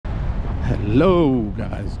Hello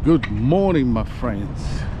guys, good morning my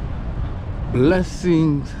friends.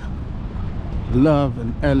 Blessings, love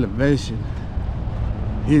and elevation.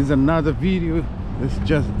 Here's another video. It's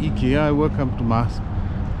just EKI. Welcome to my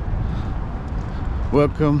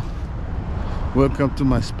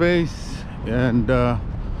space. And I'm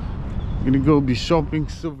gonna go be shopping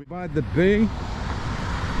so by the bay.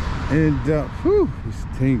 And whew, it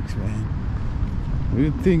stinks, man.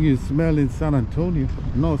 You think you smell in San Antonio?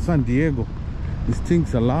 No, San Diego. It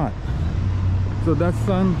stinks a lot. So that's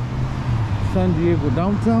San Diego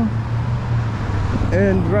downtown.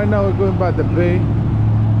 And right now we're going by the bay.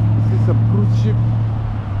 This is a cruise ship.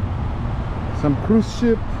 Some cruise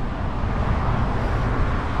ship.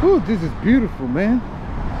 Oh, this is beautiful, man.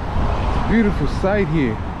 It's a beautiful sight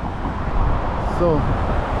here. So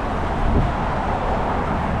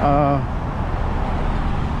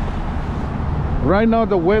right now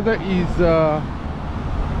the weather is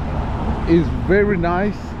very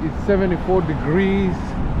nice. It's 74 degrees.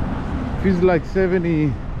 Feels like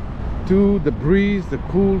 72. The breeze, the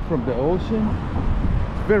cool from the ocean.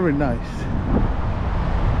 It's very nice.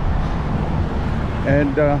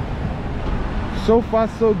 And so far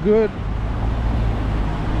so good.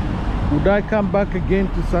 Would I come back again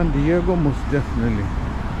to San Diego? Most definitely.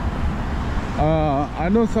 I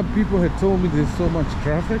know some people had told me there's so much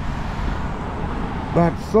traffic,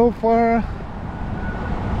 but so far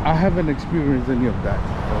I haven't experienced any of that.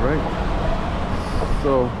 All right,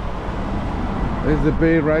 so there's the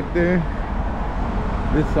bay right there.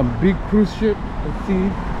 There's some big cruise ship, let's see,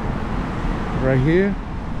 right here.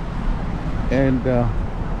 And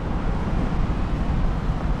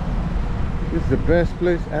it's the best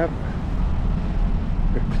place ever.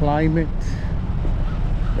 The climate,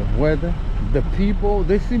 the weather, the people,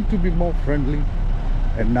 they seem to be more friendly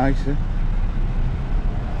and nicer.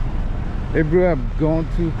 Everywhere I've gone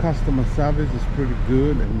to, customer service is pretty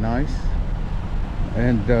good and nice.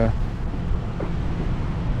 And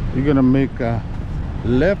you're gonna make a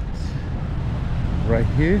left right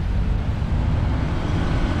here.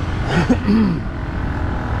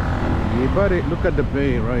 Yeah, buddy, look at the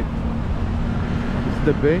bay, right? It's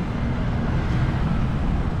the bay.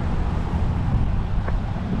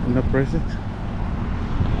 I'm gonna press it.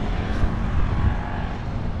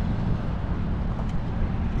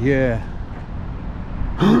 Yeah.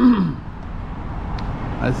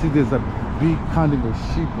 I see there's a big carnival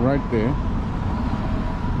ship right there,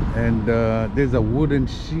 and there's a wooden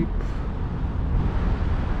ship.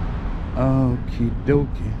 Okie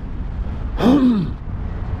dokie.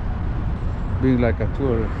 Being like a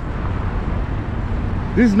tourist.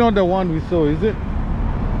 This is not the one we saw, is it?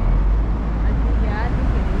 Yeah, I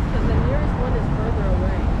think it is, because the nearest one is further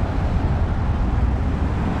away.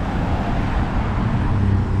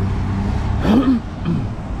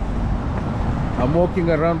 I'm walking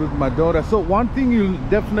around with my daughter. So one thing you'll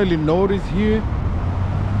definitely notice here,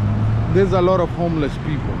 there's a lot of homeless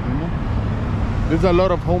people, you know? There's a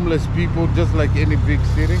lot of homeless people, just like any big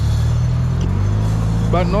city,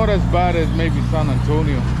 but not as bad as maybe San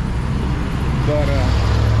Antonio. But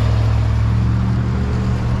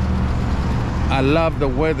I love the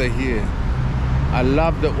weather here. I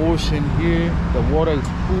love the ocean here. The water is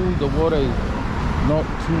cool. The water is not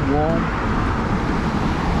too warm.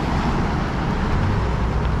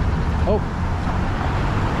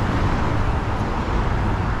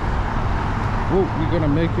 Oh, we're gonna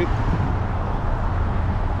make it.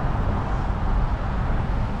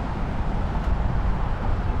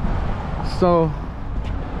 So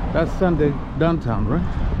that's Sunday downtown, right?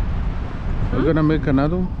 We're gonna make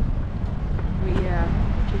another one. Yeah,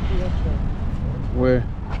 Where?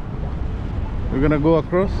 We're gonna go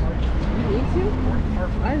across? you need to?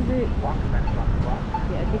 Why is it?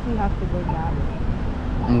 Yeah, I think we have to go that way.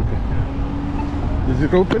 Okay. Is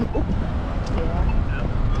it open? Oh. Yeah.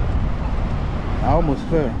 I almost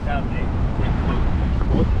fell.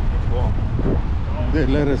 They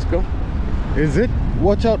let us go. Is it?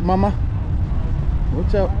 Watch out, mama.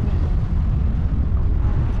 Watch out.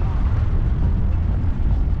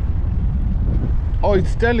 Oh,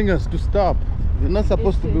 it's telling us to stop. You're not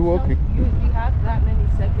supposed to be walking. You have that many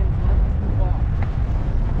seconds left to walk.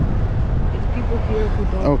 It's people here who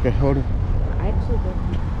don't. Okay, hold it. I actually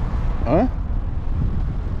don't. Huh?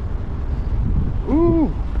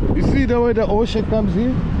 Ooh, you see the way the ocean comes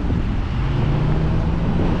here?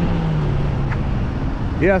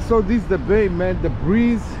 Yeah, so this is the bay, man. The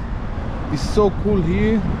breeze is so cool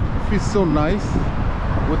here. It feels so nice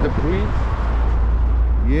with the breeze.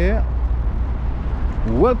 Yeah.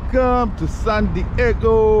 Welcome to San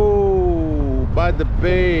Diego by the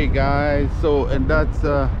bay, guys. So, and that's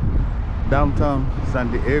downtown San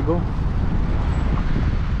Diego.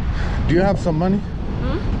 Do you have some money?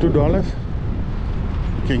 Hmm? $2?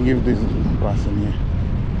 Can give this person here.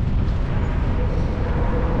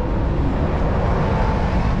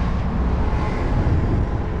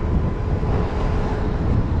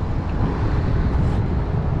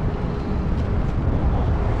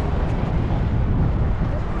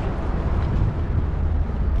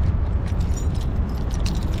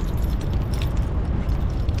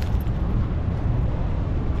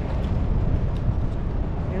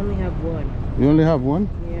 I only have one. You only have one?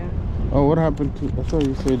 Yeah. Oh, what happened to? I thought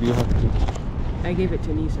you said you have two. I gave it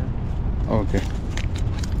to Nisa. Okay.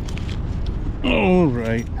 All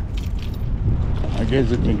right. I guess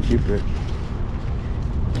you can keep it.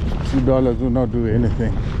 $2 will not do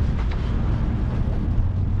anything.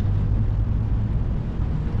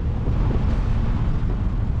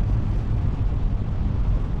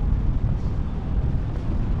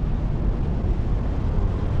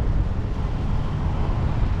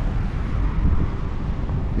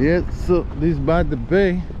 Yeah, so this by the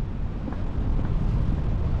bay.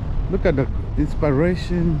 Look at the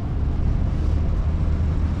inspiration.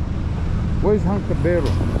 Where's Huncabero?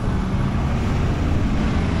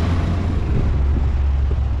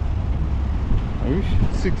 I wish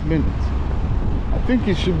 6 minutes. I think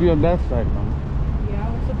it should be on that side now. Yeah, I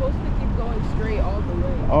was supposed to keep going straight all the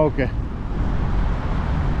way. Okay.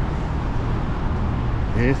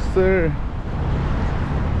 Yes, sir.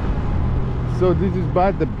 So this is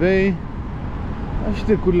by the bay.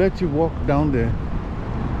 Actually, they could let you walk down there.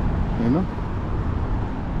 You know?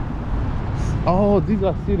 Oh, these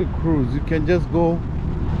are city cruise. You can just go.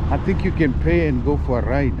 I think you can pay and go for a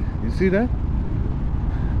ride. You see that?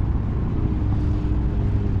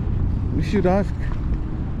 We should ask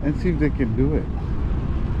and see if they can do it.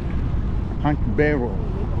 Huncabero.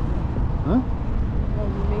 Huh? Oh,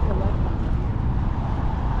 we make a left.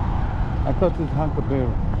 I thought it's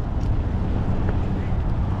Huncabero.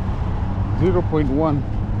 0.1.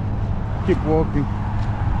 Keep walking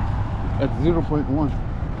at 0.1.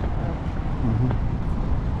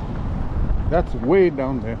 That's way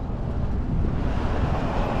down there.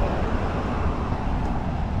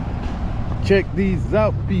 Check these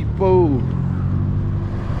out, people.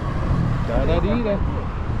 Da-da-dee-da.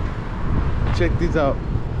 Check these out.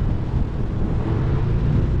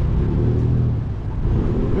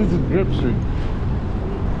 This is Grip Street.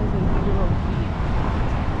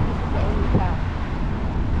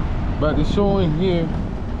 But it's showing here.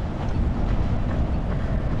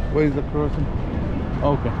 Where is the crossing?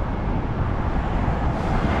 Okay.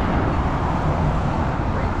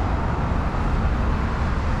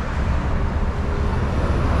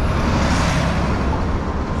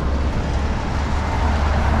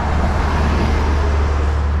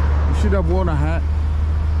 You should have worn a hat.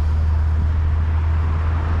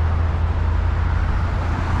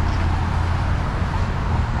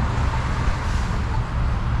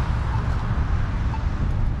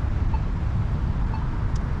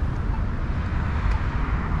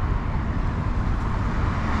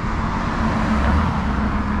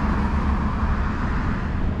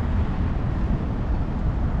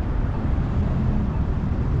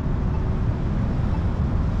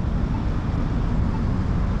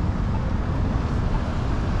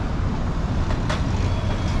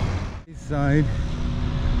 Side,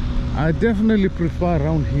 I definitely prefer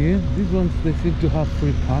around here. These ones, they seem to have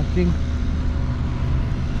free parking.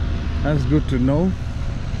 That's good to know.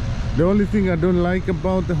 The only thing I don't like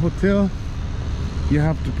about the hotel, you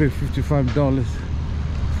have to pay $55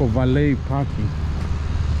 for valet parking.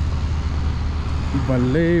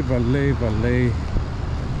 Valet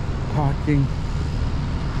parking.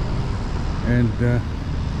 And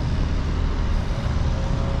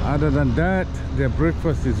other than that, their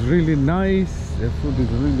breakfast is really nice. Their food is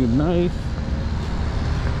really nice.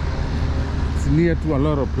 It's near to a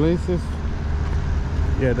lot of places.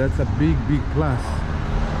 Yeah, that's a big plus.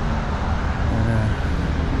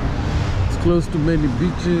 It's close to many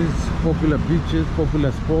beaches, popular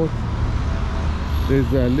spots.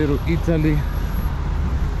 There's a little Italy.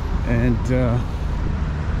 And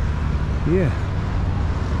yeah,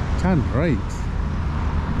 turn right.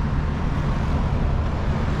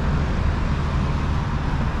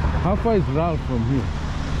 How far is Ralph from here?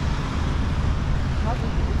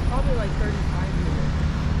 It's probably like 35 minutes.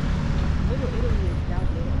 Little Italy is down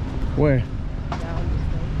there. Where? Down this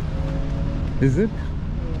way. Is it?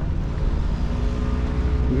 Yeah.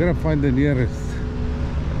 We gotta find the nearest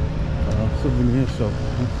souvenir shop.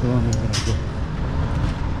 That's the one we're gonna go.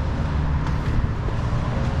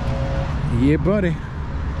 Yeah, buddy.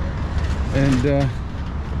 And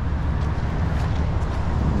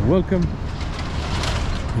welcome.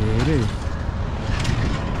 Here it is.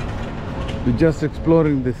 We're just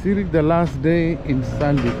exploring the city. The last day in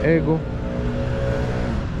San Diego.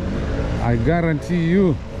 I guarantee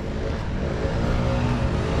you,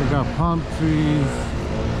 they got palm trees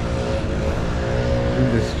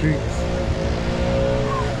in the streets.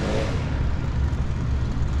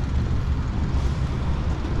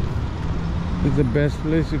 It's the best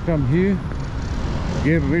place to come here.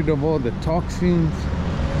 Get rid of all the toxins,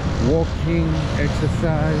 walking,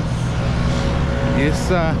 exercise. Yes,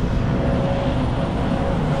 sir.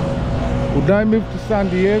 Would I move to San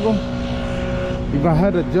Diego? If I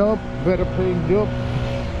had a job, better paying job,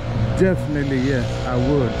 definitely yes, I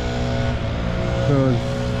would. Because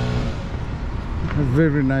it's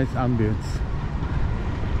very nice ambience.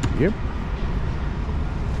 Yep.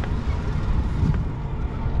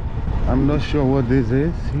 I'm not sure what this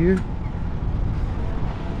is here.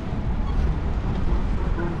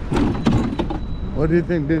 What do you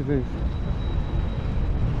think this is?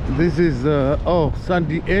 This is oh, San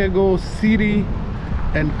Diego City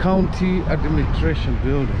and County Administration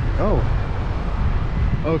Building. Oh,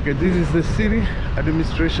 okay, this is the City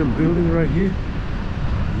Administration Building right here.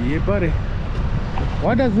 Yeah, buddy.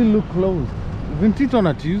 Why does it look closed? Isn't it on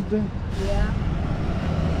a Tuesday? Yeah.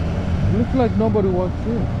 It looks like nobody walks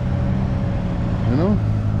here. You know?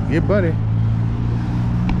 Yeah, buddy. Hey,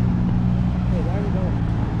 where are we going?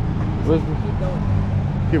 Where's the... Keep going.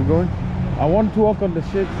 Keep going. I want to walk on the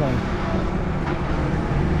shade side.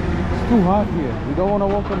 It's too hot here. You don't want to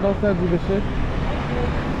walk on that side with the shade?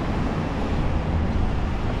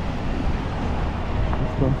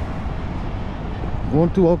 Let's go. I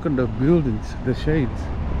want to walk on the buildings, the shades.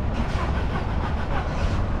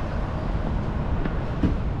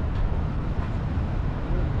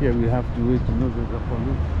 Here we have to wait to know there's a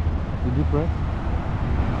police. Did you press?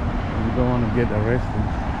 You don't want to get arrested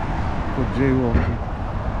for jaywalking.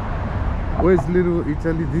 Where's Little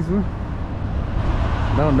Italy? This one?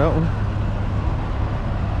 Down that one?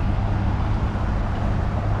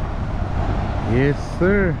 Yes,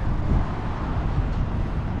 sir.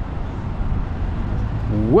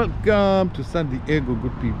 Welcome to San Diego,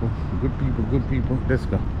 good people. Good people, good people. Let's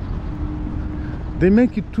go. They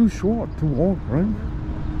make it too short to walk, right?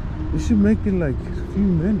 They should make it like a few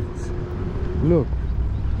minutes. Look,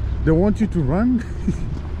 they want you to run.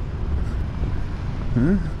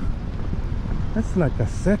 Huh? That's like a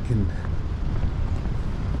second.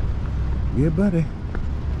 Yeah, buddy.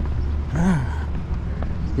 Ah.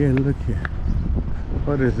 Yeah, look here.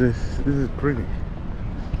 What is this? This is pretty.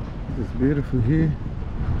 This is beautiful here.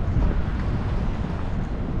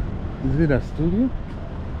 Is it a studio?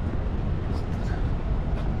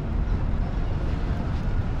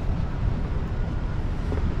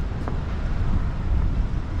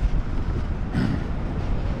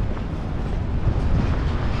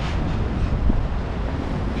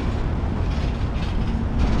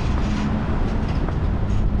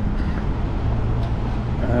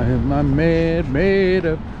 My man made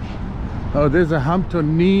up. Oh, there's a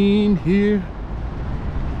Hampton here.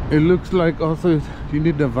 It looks like also you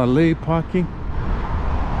need the valet parking.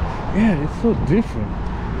 Yeah, it's so different.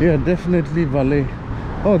 Yeah, definitely valet.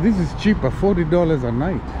 Oh, this is cheaper, $40 a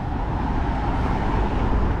night.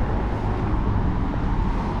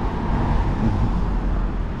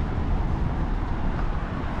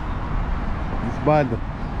 It's by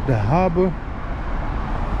the harbor.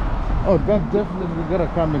 Oh, that definitely gotta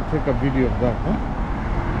come and take a video of that,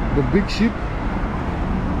 huh? The big ship.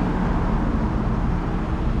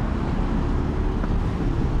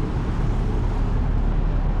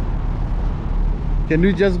 Can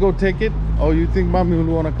you just go take it? Or you think mommy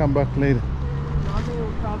will wanna come back later? Mommy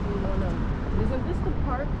will probably wanna... Isn't this the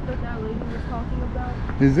park that lady was talking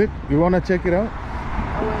about? Is it? You wanna check it out?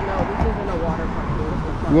 Oh wait, no, this isn't a water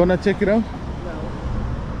park. You wanna check it out?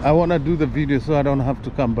 No. I wanna do the video so I don't have to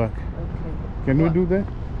come back. Can we do that?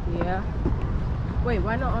 Yeah. Wait,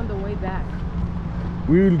 why not on the way back?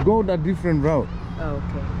 We will go a different route. Oh,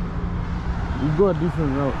 okay. We'll go a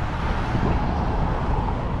different route.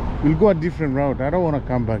 We'll go a different route. I don't want to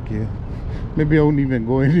come back here. Maybe I won't even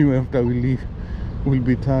go anywhere after we leave. We'll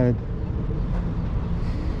be tired.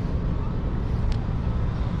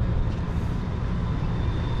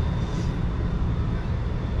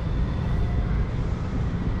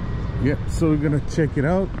 Yeah, so we're gonna check it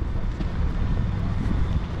out.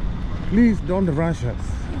 Please don't rush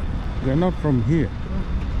us. We're not from here.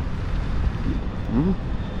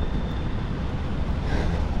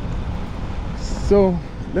 So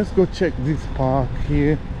let's go check this park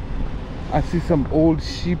here. I see some old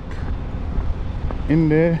sheep in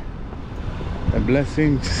there. The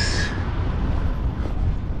blessings.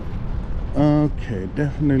 Okay,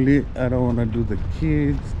 definitely I don't want to do the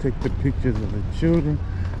kids, take the pictures of the children.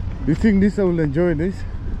 Do you think Lisa will enjoy this?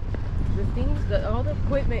 The things, all the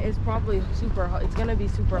equipment is probably super hot. It's gonna be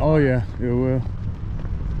super hot. Oh yeah, it will.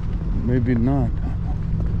 Maybe not.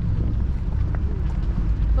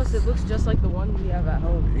 Plus it looks just like the one we have at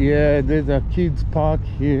home. Yeah, there's a kids park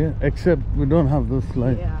here, except we don't have those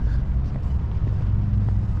slides. Yeah.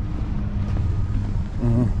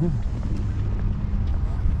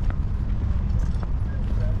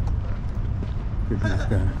 Look at this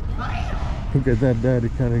guy. Look at that daddy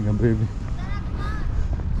carrying a baby.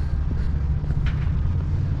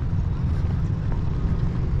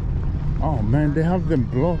 Oh man, they have them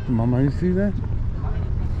blocked, Mama. You see that?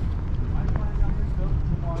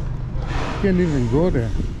 You can't even go there.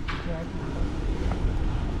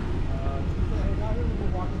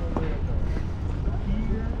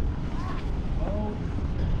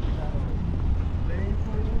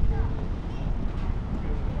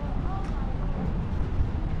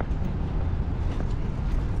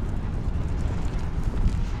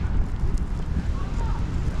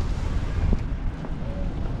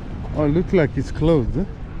 Oh, it looks like it's closed, huh?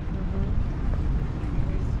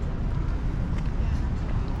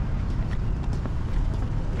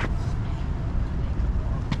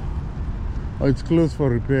 Oh, it's closed for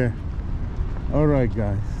repair. All right,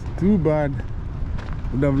 guys. Too bad.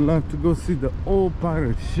 Would have loved to go see the old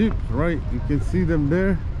pirate ships, right? You can see them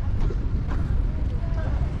there.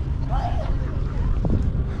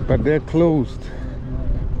 But they're closed.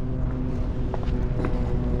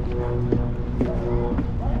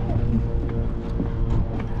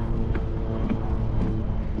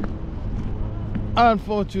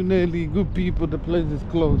 Unfortunately, good people, the place is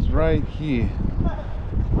closed right here.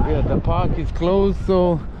 Yeah, the park is closed,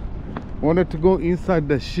 so wanted to go inside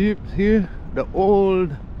the ship here, the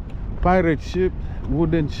old pirate ship,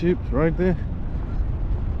 wooden ship right there,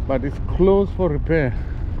 but it's closed for repair.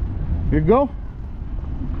 You go?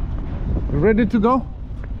 You ready to go?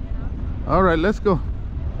 All right, let's go.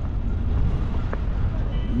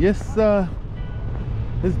 Yes, sir.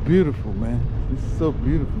 It's beautiful, man. It's so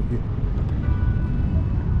beautiful here.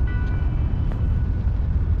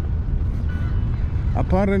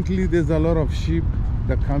 Apparently there's a lot of sheep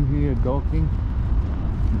that come here docking,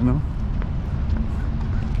 you know,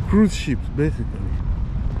 cruise ships basically.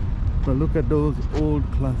 But look at those old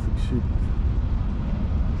classic ships.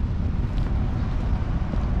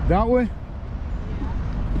 That way?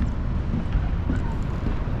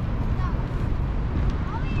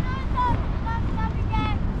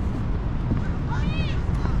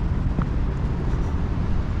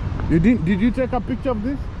 Did you take a picture of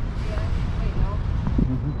this?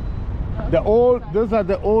 The old, those are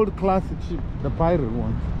the old classic ships, the pirate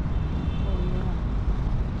ones.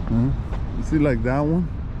 You see, like that one,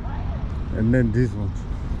 and then these ones.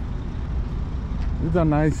 It's a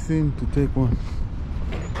nice scene to take one.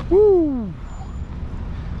 Woo!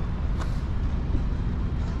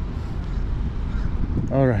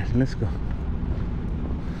 All right, let's go.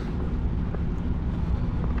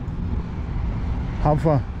 How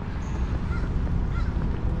far?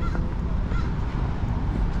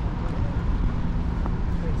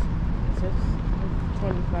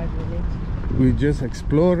 We're just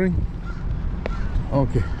exploring.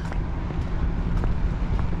 Okay.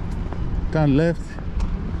 Turn left.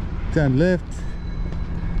 Turn left.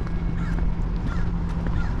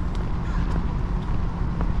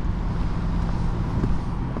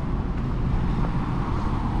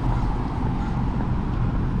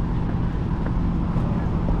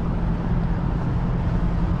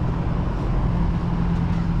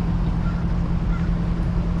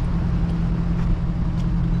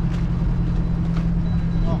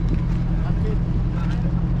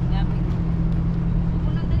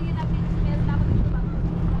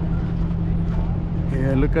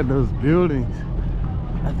 Yeah, look at those buildings.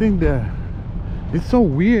 I think it's so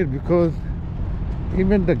weird because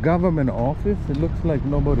even the government office, it looks like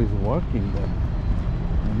nobody's working there.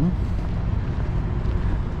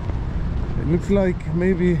 It looks like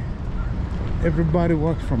maybe everybody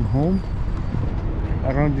works from home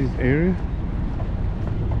around this area.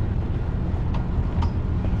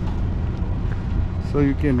 So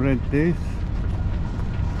you can rent this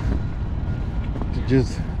to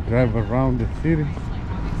just drive around the city.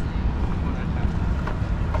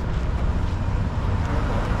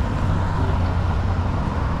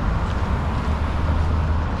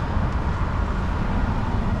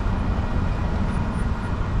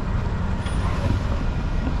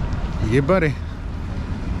 Yeah, buddy.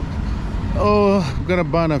 Oh, I'm gonna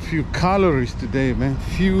burn a few calories today, man.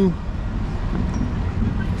 Few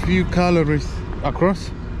calories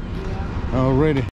across. Already.